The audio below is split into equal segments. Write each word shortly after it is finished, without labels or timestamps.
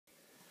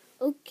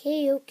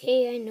Okay,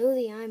 I know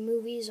the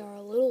iMovies are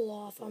a little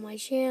off on my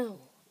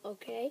channel,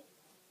 okay?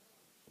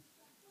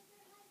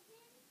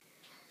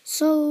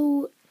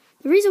 So,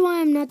 the reason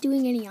why I'm not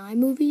doing any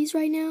iMovies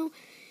right now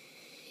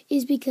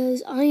is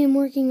because I am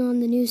working on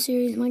the new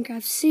series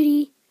Minecraft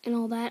City and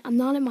all that. I'm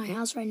not at my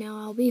house right now.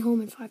 I'll be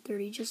home at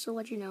 5:30, just to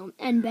let you know.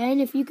 And Ben,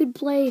 if you could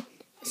play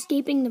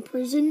Escaping the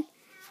Prison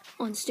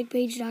on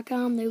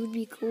stickpage.com, that would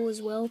be cool as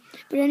well.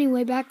 But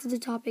anyway, back to the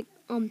topic.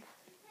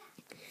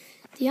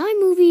 The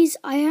iMovies,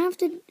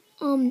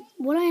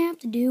 what I have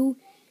to do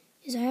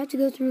is I have to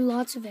go through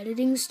lots of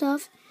editing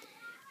stuff.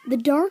 The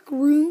Dark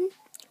Room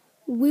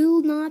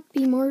will not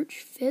be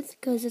March 5th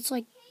because it's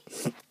like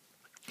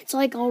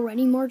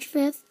already March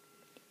 5th.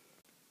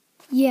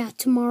 Yeah,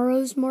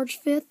 tomorrow's March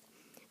 5th.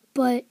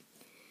 But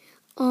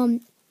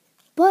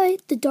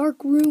the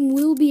Dark Room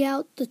will be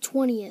out the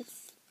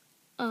 20th.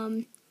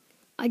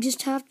 I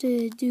just have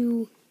to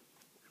do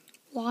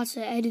lots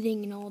of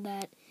editing and all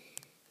that.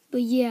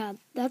 But yeah,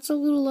 that's a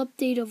little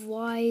update of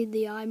why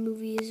the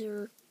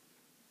iMovies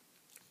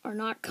are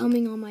not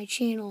coming on my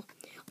channel.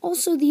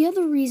 Also, the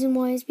other reason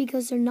why is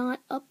because they're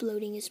not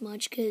uploading as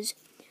much, because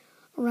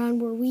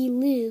around where we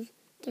live,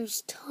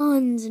 there's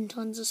tons and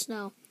tons of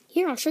snow.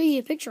 Here, I'll show you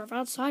a picture of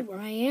outside where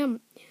I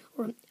am.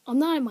 Or I'm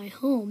not at my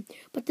home,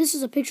 but this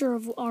is a picture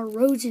of our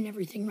roads and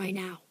everything right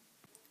now.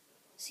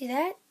 See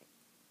that?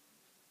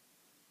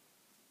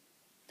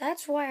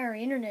 That's why our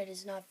internet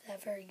is not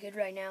that very good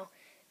right now.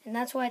 And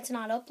that's why it's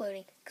not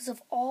uploading. Because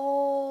of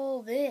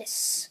all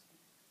this.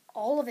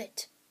 All of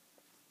it.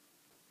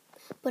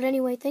 But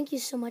anyway, thank you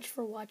so much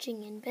for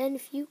watching. And Ben,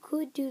 if you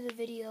could do the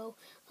video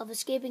of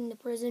Escaping the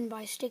Prison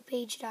by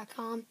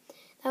stickpage.com,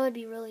 that would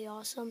be really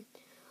awesome.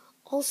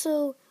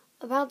 Also,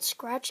 about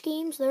Scratch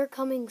games, they're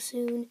coming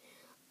soon.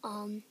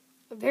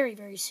 Very,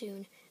 very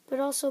soon. But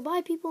also,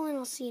 bye people, and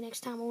I'll see you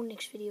next time on the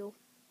next video.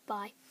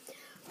 Bye.